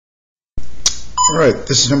Alright,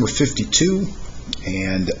 this is number 52,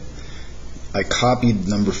 and I copied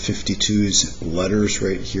number 52's letters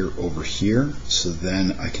right here over here, so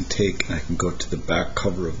then I can go to the back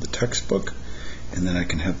cover of the textbook, and then I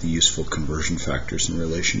can have the useful conversion factors and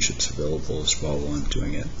relationships available as well while I'm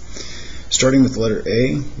doing it. Starting with letter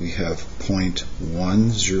A, we have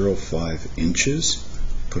 0.105 inches.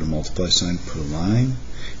 Put a multiply sign, put a line,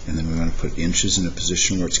 and then we want to put inches in a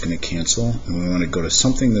position where it's going to cancel, and we want to go to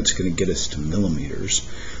something that's going to get us to millimeters.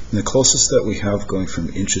 And the closest that we have going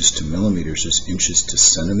from inches to millimeters is inches to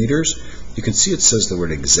centimeters. You can see it says the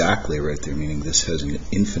word exactly right there, meaning this has an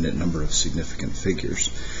infinite number of significant figures.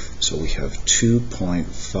 So we have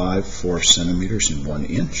 2.54 centimeters in 1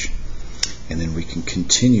 inch, and then we can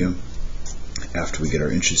continue after we get our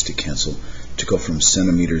inches to cancel to go from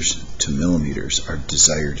centimeters to millimeters, our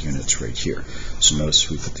desired units right here. So notice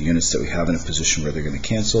we put the units that we have in a position where they're going to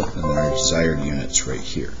cancel, and then our desired units right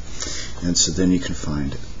here. And so then you can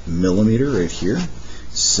find millimeter right here,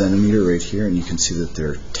 centimeter right here, and you can see that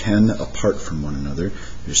they're 10 apart from one another.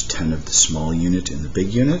 There's 10 of the small unit in the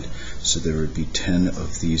big unit, so there would be 10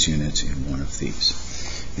 of these units in one of these.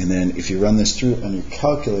 And then if you run this through on your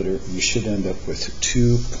calculator, you should end up with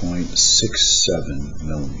 2.67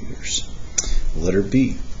 millimeters. Letter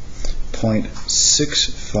B,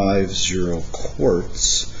 0.650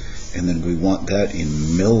 quarts, and then we want that in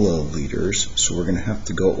milliliters, so we're going to have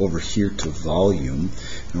to go over here to volume,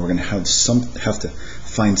 and we're going to have to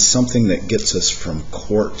find something that gets us from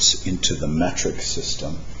quarts into the metric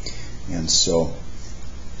system. And so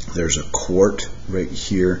there's a quart right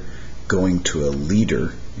here going to a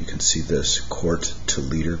liter. You can see this, quart to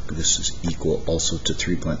liter. This is equal also to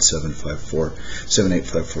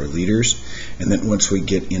 3.7854 liters. And then once we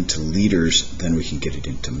get into liters, then we can get it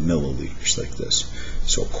into milliliters like this.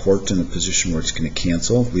 So a quart in a position where it's going to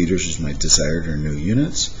cancel. Liters is my desired or new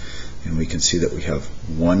units. And we can see that we have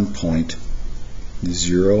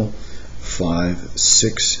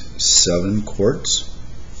 1.0567 quarts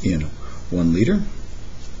in 1 liter.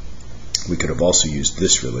 We could have also used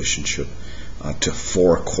this relationship to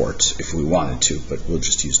 4 quarts if we wanted to, but we'll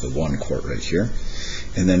just use the 1 quart right here.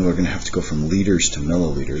 And then we're going to have to go from liters to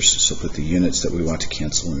milliliters, so put the units that we want to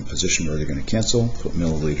cancel in a position where they're going to cancel, put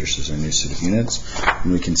milliliters as our new set of units,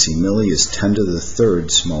 and we can see milli is 10 to the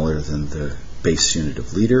third smaller than the base unit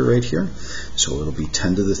of liter right here, so it'll be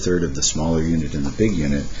 10 to the third of the smaller unit in the big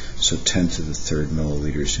unit, so 10 to the third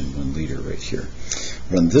milliliters in 1 liter right here.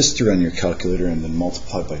 Run this through on your calculator and then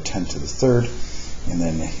multiply by 10 to the third, and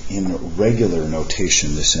then in regular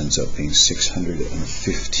notation this ends up being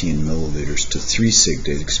 615 milliliters to 3 sig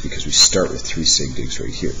digs, because we start with 3 sig digs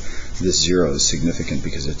right here. This 0 is significant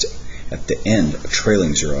because it's at the end a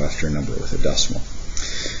trailing 0 after a number with a decimal.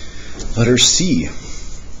 Letter C.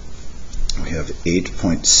 We have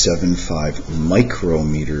 8.75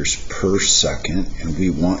 micrometers per second, and we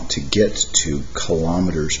want to get to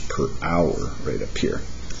kilometers per hour right up here.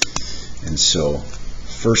 And so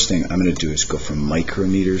first thing I'm going to do is go from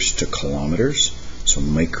micrometers to kilometers. So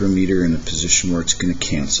micrometer in a position where it's going to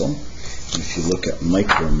cancel. And if you look at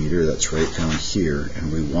micrometer, that's right down here,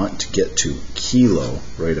 and we want to get to kilo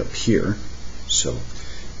right up here. So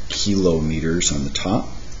kilometers on the top.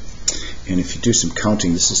 And if you do some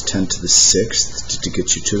counting, this is 10 to the 6th to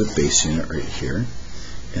get you to the base unit right here.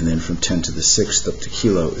 And then from 10 to the 6th up to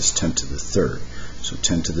kilo is 10 to the 3rd. So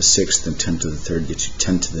 10 to the 6th and 10 to the 3rd gets you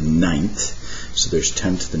 10 to the 9th. So there's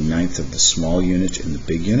 10 to the 9th of the small unit in the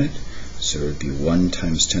big unit. So it would be 1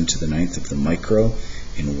 times 10 to the 9th of the micro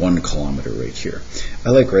in 1 kilometer right here. I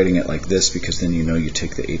like writing it like this because then you know you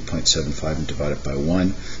take the 8.75 and divide it by 1,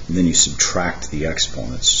 and then you subtract the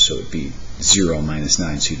exponents. So it would be 0 minus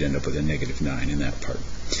 9, so you'd end up with a negative 9 in that part.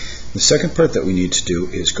 The second part that we need to do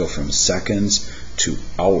is go from seconds to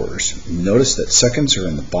hours. Notice that seconds are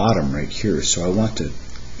in the bottom right here, so I want to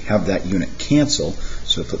have that unit cancel,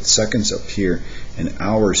 so I put seconds up here and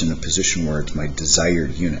hours in a position where it's my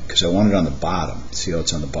desired unit, because I want it on the bottom. See how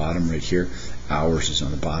it's on the bottom right here? Hours is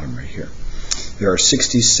on the bottom right here. There are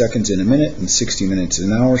 60 seconds in a minute and 60 minutes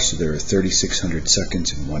in an hour, so there are 3,600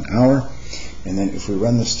 seconds in 1 hour. And then if we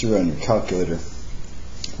run this through on your calculator,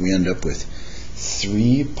 we end up with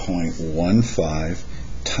 3.15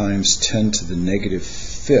 times 10 to the negative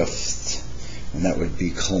 5th, and that would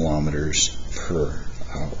be kilometers per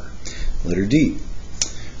hour. Letter D,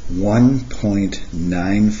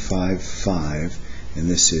 1.955, and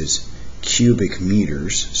this is cubic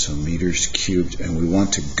meters, so meters cubed, and we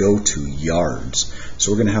want to go to yards. So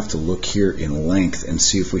we're going to have to look here in length and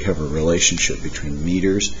see if we have a relationship between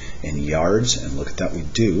meters and yards, and look at that, we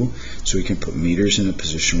do. So we can put meters in a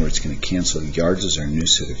position where it's going to cancel. Yards is our new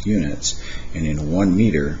set of units, and in 1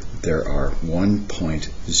 meter there are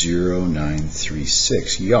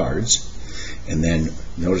 1.0936 yards. And then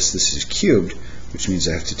notice this is cubed, which means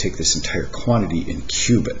I have to take this entire quantity and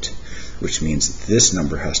cube it, which means this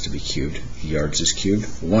number has to be cubed. Yards is cubed.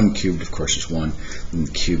 1 cubed, of course, is 1,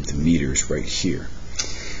 and cube the meters right here.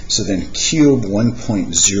 So then cube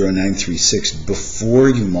 1.0936 before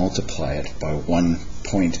you multiply it by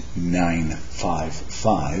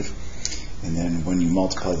 1.955, and then when you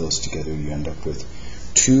multiply those together, you end up with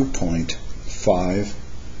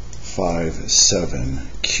 2.557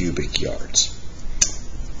 cubic yards.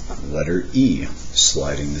 Letter E,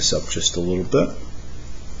 sliding this up just a little bit.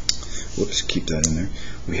 Whoops, keep that in there.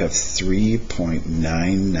 We have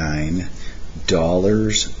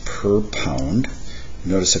 $3.99 per pound.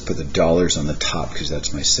 Notice I put the dollars on the top because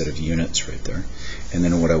that's my set of units right there. And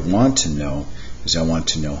then what I want to know is I want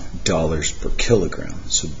to know dollars per kilogram.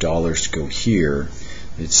 So dollars go here,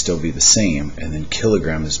 it'd still be the same, and then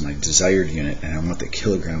kilogram is my desired unit, and I want the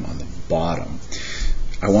kilogram on the bottom.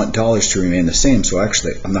 I want dollars to remain the same, so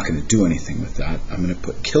actually I'm not going to do anything with that. I'm going to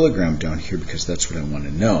put kilogram down here because that's what I want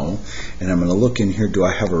to know, and I'm going to look in here, do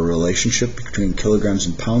I have a relationship between kilograms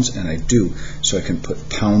and pounds? And I do, so I can put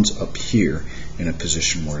pounds up here in a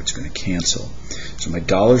position where it's going to cancel. So my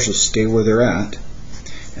dollars will stay where they're at,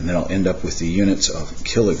 and then I'll end up with the units of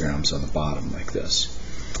kilograms on the bottom like this.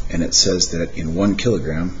 And it says that in 1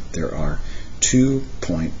 kilogram there are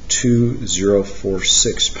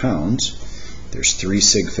 2.2046 pounds. There's 3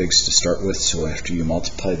 sig figs to start with, so after you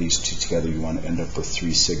multiply these two together, you want to end up with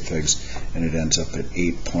 3 sig figs, and it ends up at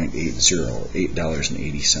 8.80, or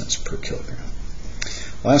 $8.80 per kilogram.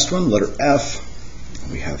 Last one, letter F.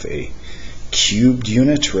 We have a cubed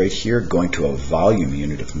unit right here going to a volume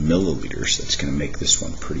unit of milliliters. That's going to make this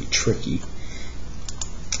one pretty tricky.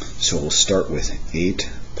 So we'll start with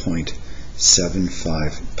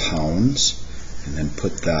 8.75 pounds, and then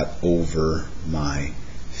put that over my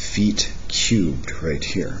feet cubed right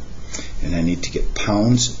here. And I need to get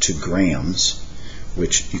pounds to grams,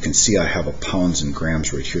 which you can see I have a pounds and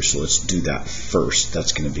grams right here, so let's do that first.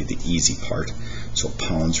 That's going to be the easy part. So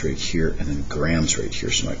pounds right here, and then grams right here.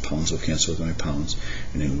 So my pounds will cancel with my pounds.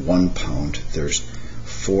 And in 1 pound, there's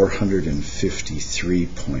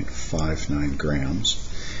 453.59 grams.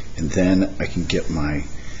 And then I can get my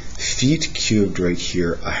feet cubed right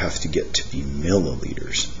here. I have to get to be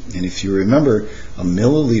milliliters. And if you remember, a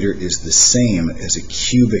milliliter is the same as a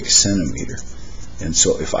cubic centimeter. And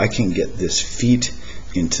so if I can get this feet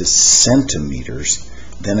into centimeters,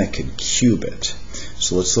 then I could cube it.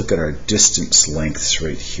 So let's look at our distance lengths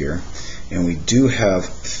right here. And we do have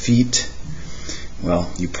feet. Well,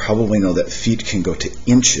 you probably know that feet can go to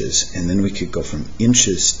inches, and then we could go from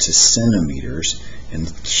inches to centimeters,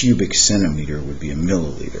 and cubic centimeter would be a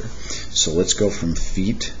milliliter. So let's go from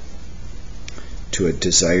feet to a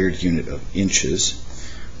desired unit of inches.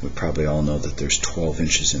 We probably all know that there's 12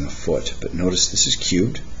 inches in a foot, but notice this is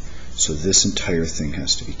cubed, so this entire thing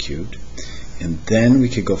has to be cubed. And then we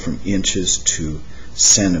could go from inches to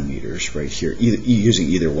centimeters right here, using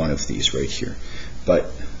either one of these right here.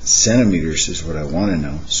 But centimeters is what I want to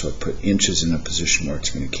know, so I put inches in a position where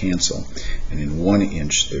it's going to cancel. And in 1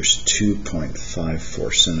 inch, there's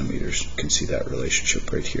 2.54 centimeters. You can see that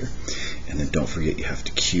relationship right here. And then don't forget you have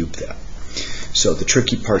to cube that. So the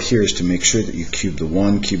tricky part here is to make sure that you cube the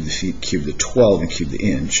 1, cube the feet, cube the 12, and cube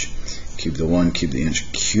the inch. Cube the 1, cube the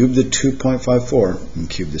inch, cube the 2.54, and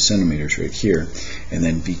cube the centimeters right here. And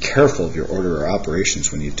then be careful of your order of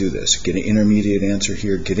operations when you do this. Get an intermediate answer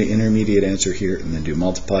here, get an intermediate answer here, and then do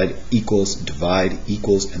multiplied equals, divide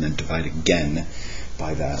equals, and then divide again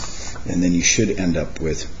by that. And then you should end up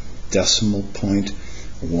with decimal point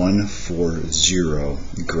 140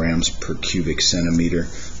 grams per cubic centimeter,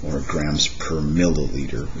 or grams per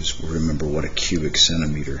milliliter. Remember what a cubic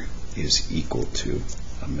centimeter is equal to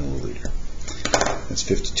a milliliter. That's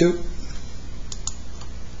 52.